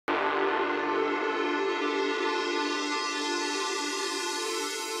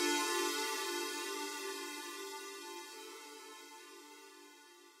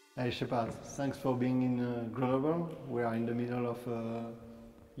Hi Shepard, thanks for being in Grenoble. We are in the middle of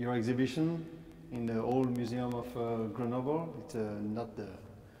your exhibition in the old museum of Grenoble. It's not the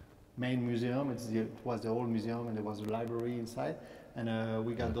main museum, it was the old museum and there was a library inside. And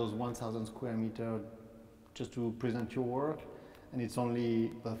we got those 1,000 square meters just to present your work. And it's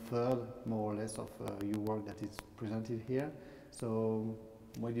only a third, more or less, of your work that is presented here. So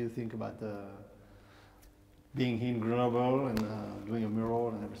what do you think about being here in Grenoble and doing a mural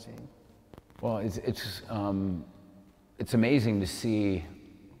and everything? Well, it's amazing to see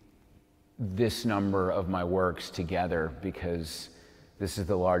this number of my works together, because this is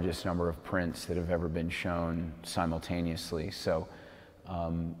the largest number of prints that have ever been shown simultaneously. So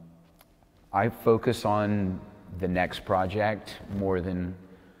I focus on the next project more than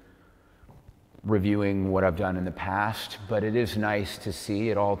reviewing what I've done in the past, but it is nice to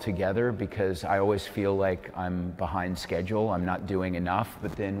see it all together because I always feel like I'm behind schedule, I'm not doing enough,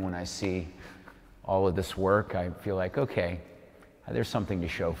 but then when I see all of this work, I feel like, okay, there's something to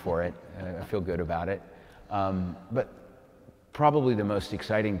show for it. I feel good about it. But probably the most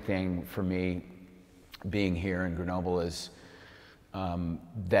exciting thing for me being here in Grenoble is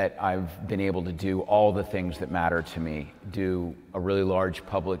that I've been able to do all the things that matter to me. Do a really large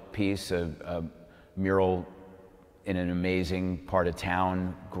public piece, a mural in an amazing part of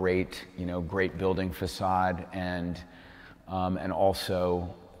town, great building facade, and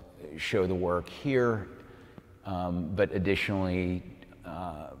also show the work here, but additionally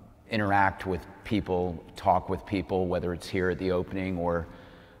interact with people, talk with people, whether it's here at the opening or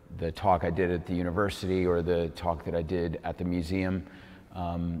the talk I did at the university or the talk that I did at the museum.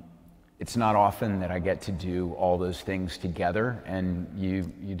 It's not often that I get to do all those things together, and you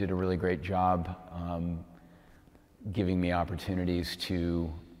did a really great job giving me opportunities to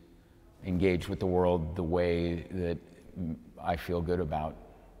engage with the world the way that I feel good about.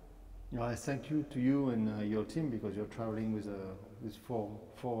 I thank you to you and your team, because you're traveling with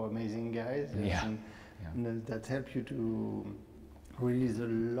four amazing guys. Yeah. And that helped you to release a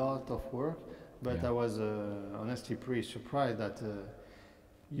lot of work, but yeah. I was honestly pretty surprised that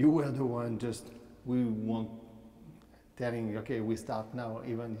you were the one we want telling, okay, we start now,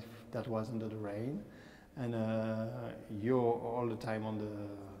 even if that was under the rain, and you're all the time on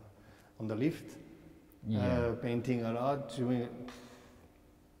the lift, painting a lot, doing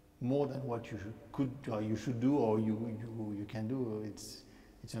more than what you should do or you can do. It's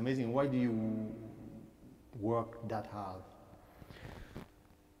amazing. Why do you work that hard?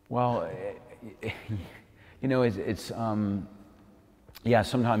 Well,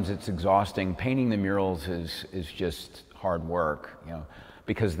 sometimes it's exhausting. Painting the murals is just hard work,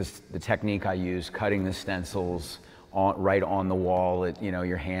 because the technique I use, cutting the stencils right on the wall,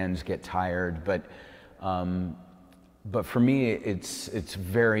 your hands get tired. But for me, it's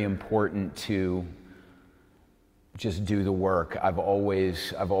very important to just do the work. I've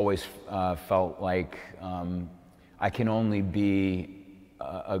always felt like I can only be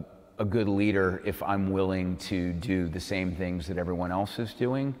a good leader if I'm willing to do the same things that everyone else is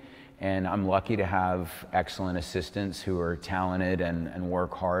doing. And I'm lucky to have excellent assistants who are talented and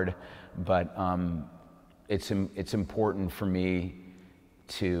work hard. But it's important for me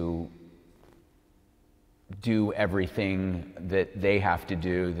to do everything that they have to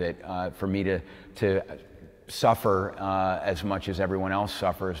do, that for me to suffer as much as everyone else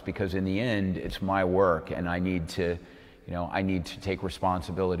suffers, because in the end it's my work and I need to take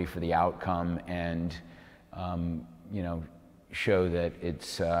responsibility for the outcome and show that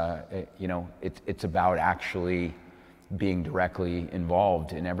it's about actually being directly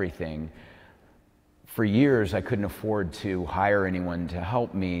involved in everything. For years, I couldn't afford to hire anyone to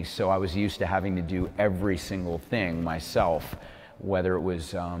help me, so I was used to having to do every single thing myself, whether it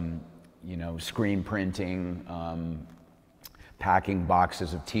was, screen printing, packing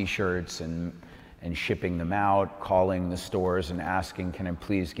boxes of T-shirts and shipping them out, calling the stores and asking, can I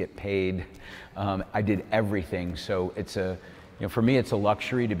please get paid? I did everything, so for me, it's a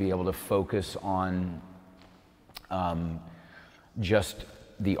luxury to be able to focus on just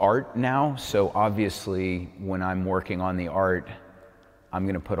the art now. So obviously, when I'm working on the art, I'm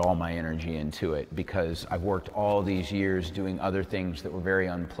going to put all my energy into it, because I've worked all these years doing other things that were very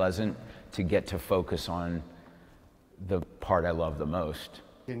unpleasant to get to focus on the part I love the most.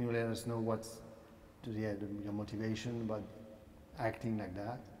 Can you let us know what's your motivation about acting like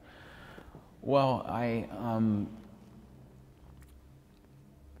that? Well,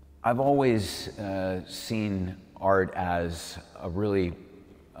 I've always seen art as a really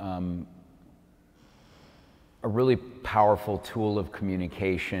powerful tool of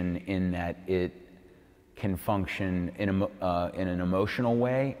communication, in that it can function in an emotional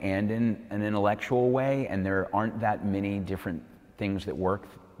way and in an intellectual way, and there aren't that many different things that work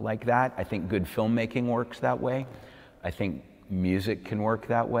like that. I think good filmmaking works that way. I think music can work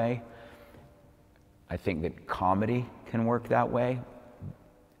that way. I think that comedy can work that way.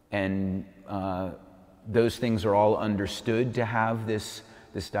 And those things are all understood to have this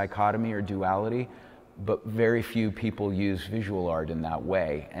dichotomy or duality, but very few people use visual art in that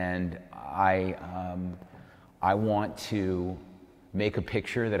way. And I want to make a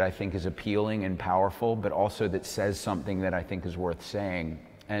picture that I think is appealing and powerful, but also that says something that I think is worth saying.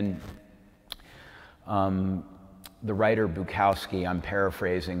 And the writer Bukowski, I'm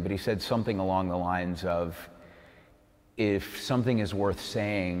paraphrasing, but he said something along the lines of, if something is worth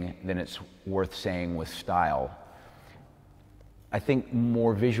saying, then it's worth saying with style. I think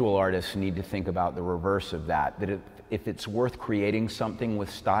more visual artists need to think about the reverse of that, that if it's worth creating something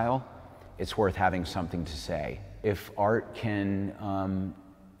with style, it's worth having something to say. If art can,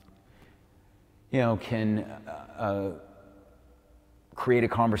 create a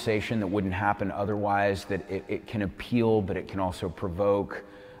conversation that wouldn't happen otherwise, that it can appeal, but it can also provoke,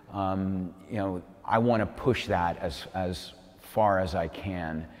 I want to push that as far as I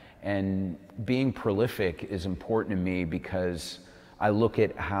can. And being prolific is important to me because I look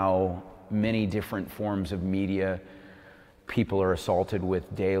at how many different forms of media people are assaulted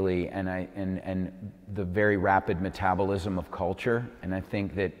with daily, and the very rapid metabolism of culture. And I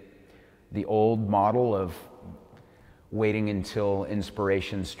think that the old model of waiting until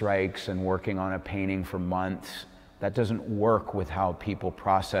inspiration strikes and working on a painting for months, that doesn't work with how people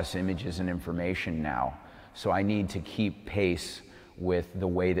process images and information now. So I need to keep pace with the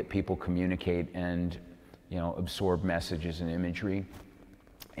way that people communicate and absorb messages and imagery.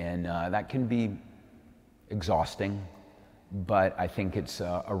 And that can be exhausting, but I think it's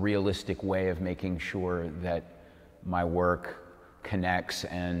a realistic way of making sure that my work connects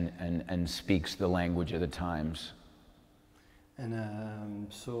and speaks the language of the times. And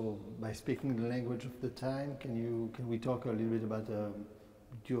so, by speaking the language of the time, can we talk a little bit about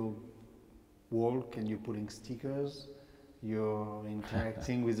your work? And you're putting stickers, you're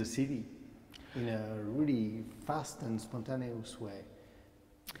interacting with the city in a really fast and spontaneous way.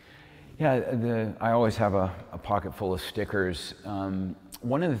 Yeah, I always have a pocket full of stickers.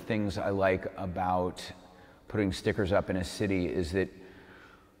 One of the things I like about putting stickers up in a city is that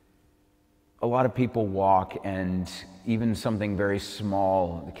a lot of people walk, and even something very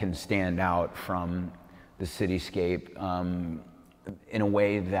small can stand out from the cityscape in a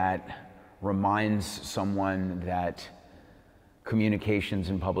way that reminds someone that communications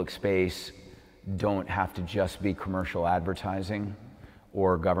in public space don't have to just be commercial advertising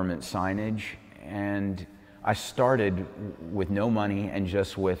or government signage. And I started with no money and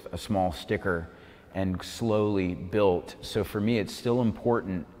just with a small sticker and slowly built. So for me, it's still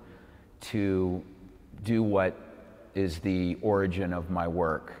important to do what is the origin of my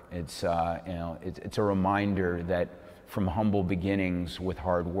work. It's it's a reminder that from humble beginnings with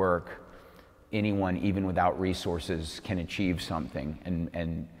hard work, anyone, even without resources, can achieve something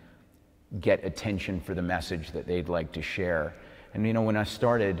and get attention for the message that they'd like to share. And when I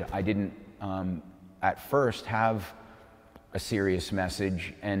started, I didn't at first have a serious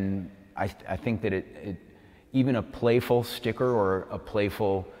message, and I think that even a playful sticker or a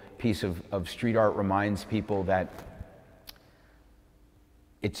playful piece of street art reminds people that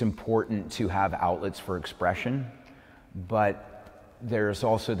it's important to have outlets for expression, but there's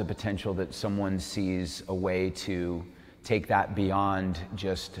also the potential that someone sees a way to take that beyond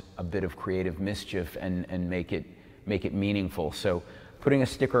just a bit of creative mischief and make it meaningful. So putting a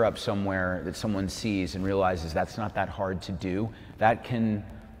sticker up somewhere that someone sees and realizes that's not that hard to do, that can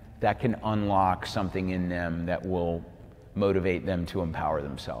unlock something in them that will motivate them to empower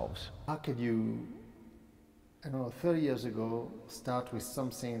themselves. How could you, 30 years ago, start with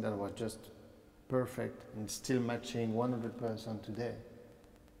something that was just perfect and still matching 100% today?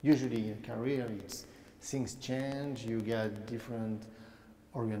 Usually in a career, things change, you get different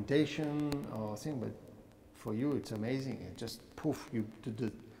orientation or thing, but for you, it's amazing. It just poof,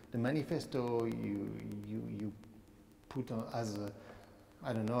 the manifesto you put on as the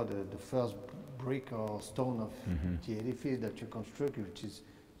first brick or stone of the edifice that you construct, which is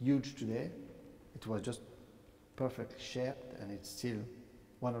huge today. It was just perfectly shaped, and it's still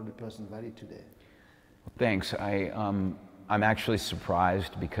 100% valid today. Thanks. I'm actually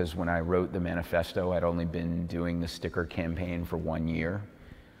surprised because when I wrote the manifesto, I'd only been doing the sticker campaign for 1 year.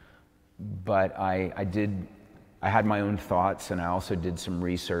 But I had my own thoughts, and I also did some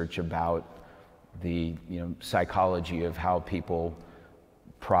research about the psychology of how people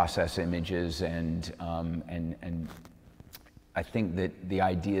process images, and I think that the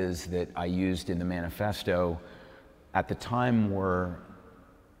ideas that I used in the manifesto at the time were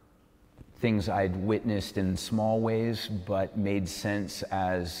things I'd witnessed in small ways, but made sense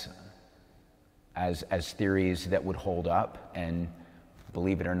as theories that would hold up, and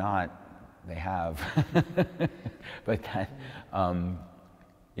believe it or not, they have. But that,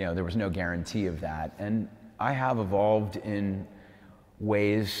 you know, there was no guarantee of that. And I have evolved in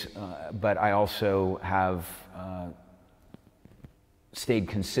ways, but I also have stayed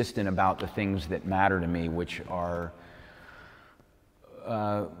consistent about the things that matter to me, which are,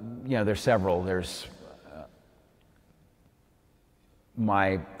 you know, there's several. There's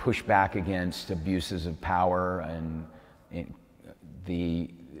my pushback against abuses of power and the,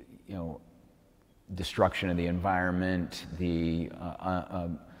 you know, destruction of the environment, the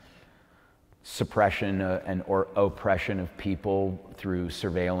suppression or oppression of people through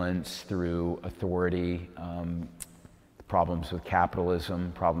surveillance, through authority, problems with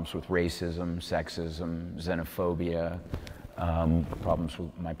capitalism, problems with racism, sexism, xenophobia,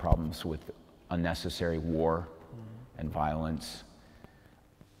 problems with unnecessary war and violence.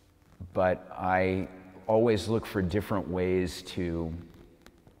 But I always look for different ways to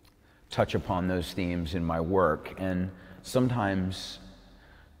touch upon those themes in my work, and sometimes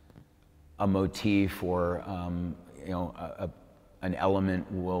a motif or you know, an element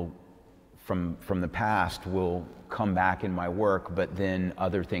will from the past will come back in my work, but then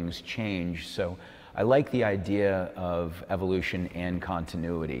other things change. So I like the idea of evolution and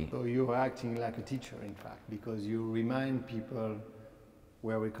continuity. So you're acting like a teacher, in fact, because you remind people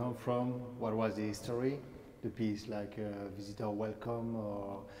where we come from, what was the history, the piece like Visitor Welcome,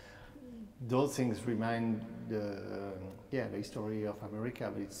 or those things remind the history of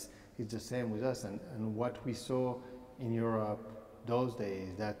America, but it's the same with us. And what we saw in Europe those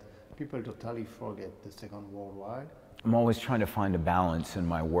days, that people totally forget the Second World War. I'm always trying to find a balance in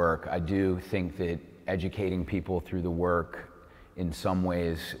my work. I do think that educating people through the work in some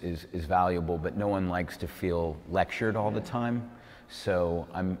ways is valuable, but no one likes to feel lectured all the time. So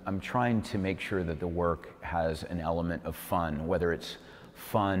I'm trying to make sure that the work has an element of fun, whether it's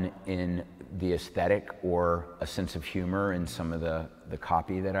fun in the aesthetic or a sense of humor in some of the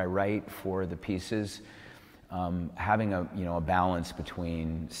copy that I write for the pieces. Having a balance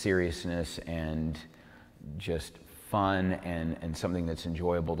between seriousness and just fun and something that's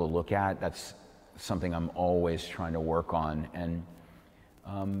enjoyable to look at, that's something I'm always trying to work on. And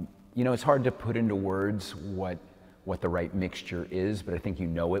you know, it's hard to put into words what the right mixture is, but I think you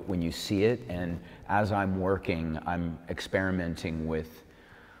know it when you see it. And as I'm working, I'm experimenting with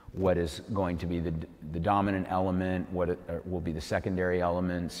what is going to be the dominant element, what will be the secondary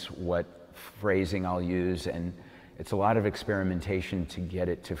elements, what phrasing I'll use, and it's a lot of experimentation to get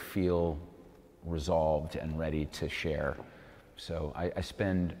it to feel resolved and ready to share. So I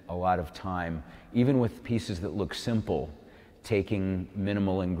spend a lot of time, even with pieces that look simple, taking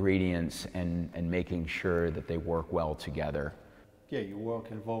minimal ingredients and making sure that they work well together. Yeah, your work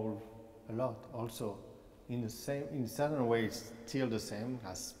evolved a lot also. In certain ways, still the same,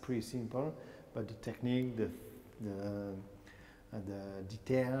 as pretty simple, but the technique, the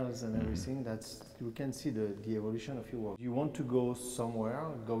details and everything, that's, we can see the evolution of your work. You want to go somewhere,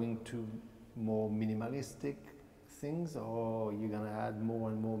 going to more minimalistic things, or you're gonna add more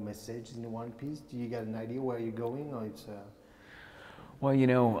and more messages in one piece? Do you got an idea where you're going, or it's Well, you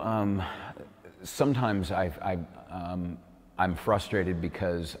know, sometimes I'm frustrated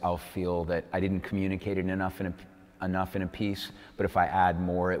because I'll feel that I didn't communicate it enough in a piece, but if I add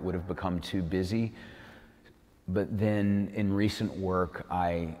more, it would have become too busy. But then in recent work,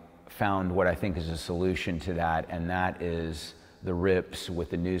 I found what I think is a solution to that, and that is the rips with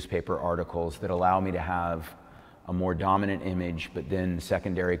the newspaper articles that allow me to have a more dominant image, but then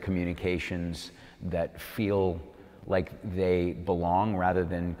secondary communications that feel like they belong rather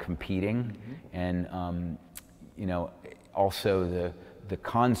than competing. And you know, also the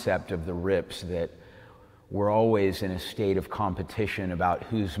concept of the rips, that we're always in a state of competition about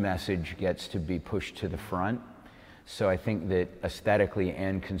whose message gets to be pushed to the front. So I think that aesthetically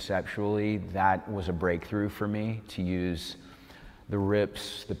and conceptually, that was a breakthrough for me, to use the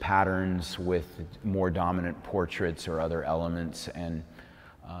rips, the patterns with more dominant portraits or other elements. And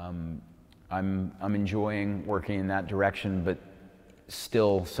I'm enjoying working in that direction, but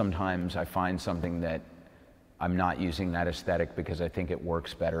still sometimes I find something that I'm not using that aesthetic because I think it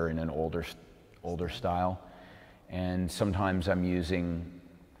works better in an older style. And sometimes I'm using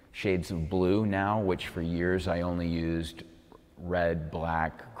shades of blue now, which for years I only used red,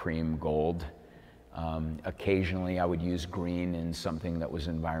 black, cream, gold. Occasionally I would use green in something that was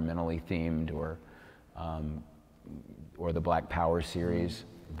environmentally themed, or the Black Power series.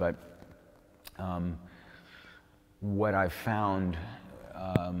 But what I've found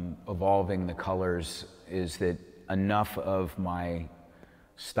evolving the colors is that enough of my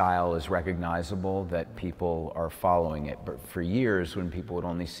style is recognizable that people are following it. But for years, when people would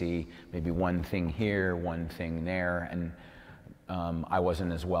only see maybe one thing here, one thing there, and I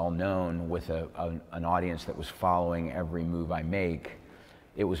wasn't as well known with an audience that was following every move I make,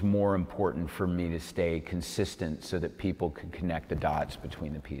 it was more important for me to stay consistent so that people could connect the dots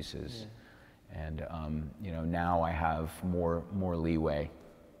between the pieces. Yeah. And you know, now I have more leeway.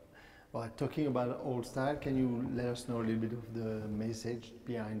 Well, talking about old style, can you let us know a little bit of the message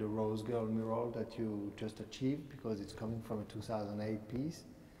behind the Rose Girl mural that you just achieved, because it's coming from a 2008 piece?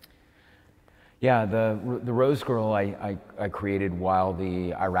 Yeah, the Rose Girl I created while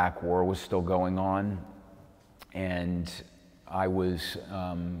the Iraq War was still going on, and I was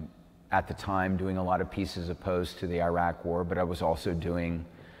at the time doing a lot of pieces opposed to the Iraq War, but I was also doing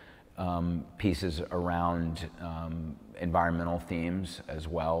pieces around environmental themes as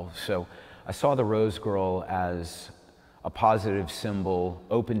well. So I saw the Rose Girl as a positive symbol,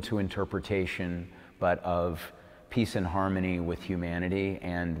 open to interpretation, but of peace and harmony with humanity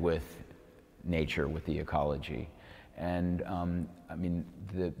and with nature, with the ecology. And I mean,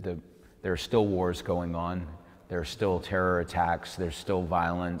 there are still wars going on, there are still terror attacks, there's still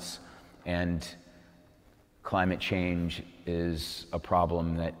violence, and climate change is a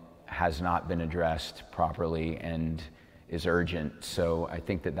problem that has not been addressed properly and is urgent. So I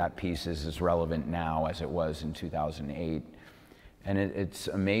think that piece is as relevant now as it was in 2008. And it's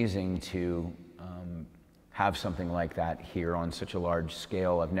amazing to have something like that here on such a large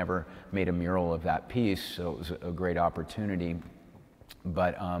scale. I've never made a mural of that piece, so it was a great opportunity.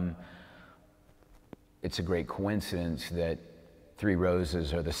 But it's a great coincidence that 3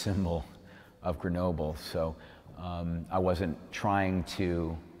 roses are the symbol of Grenoble. So I wasn't trying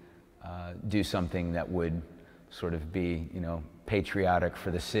to do something that would sort of be, you know, patriotic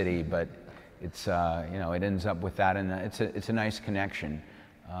for the city, but it's, you know, it ends up with that, and it's a nice connection.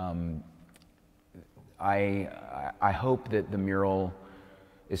 I hope that the mural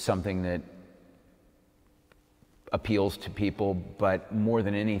is something that appeals to people, but more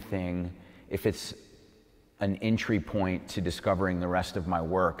than anything, if it's an entry point to discovering the rest of my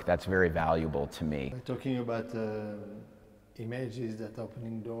work, that's very valuable to me. Talking about images that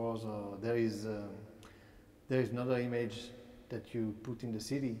opening doors, or there is another image that you put in the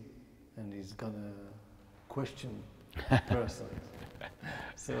city, and it's gonna question the person.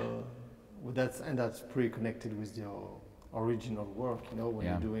 So that's pretty connected with your original work, you know, when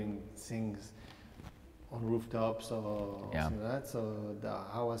you're doing things on rooftops or something like that. So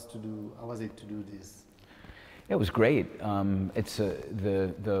how was it to do this? It was great. It's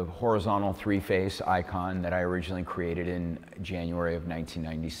the horizontal 3-face icon that I originally created in January of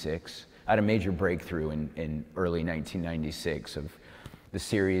 1996. I had a major breakthrough in early 1996 of the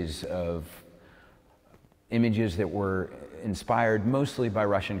series of images that were inspired mostly by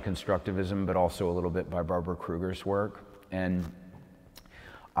Russian constructivism, but also a little bit by Barbara Kruger's work. And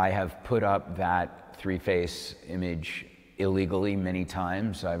I have put up that 3-face image illegally many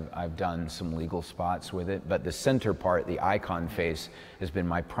times. I've done some legal spots with it, but the center part, the icon face, has been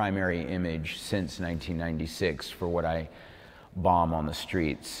my primary image since 1996 for what I bomb on the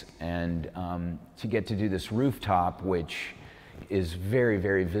streets. And to get to do this rooftop, which is very,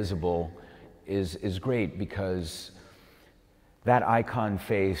 very visible, is great, because that icon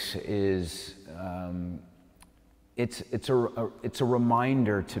face is it's a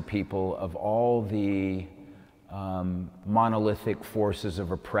reminder to people of all the monolithic forces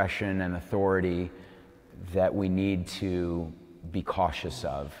of oppression and authority that we need to be cautious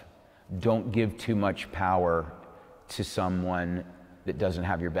of. Don't give too much power to someone that doesn't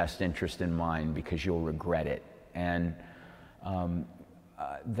have your best interest in mind, because you'll regret it. And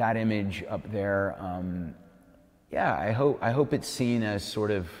that image up there, yeah, I hope it's seen as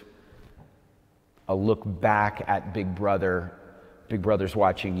sort of a look back at Big Brother. Big Brother's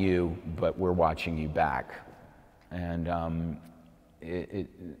watching you, but we're watching you back. And you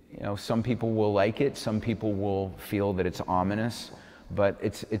know, some people will like it, some people will feel that it's ominous, but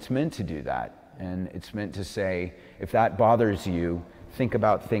it's meant to do that. And it's meant to say, if that bothers you, think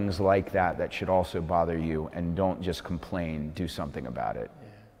about things like that should also bother you, and don't just complain, do something about it. Yeah.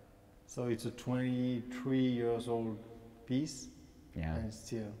 So it's a 23 years old piece, yeah, and it's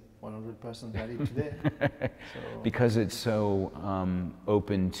still 100% valid today. So. Because it's so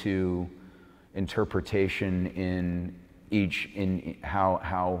open to interpretation in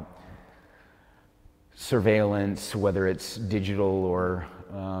how surveillance, whether it's digital or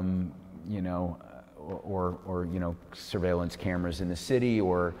you know, or you know, surveillance cameras in the city,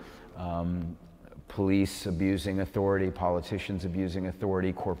 or police abusing authority, politicians abusing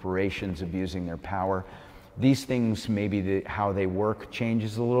authority, corporations abusing their power. These things, maybe how they work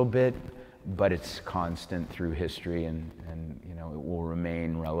changes a little bit, but it's constant through history, and you know, it will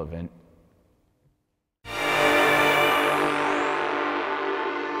remain relevant.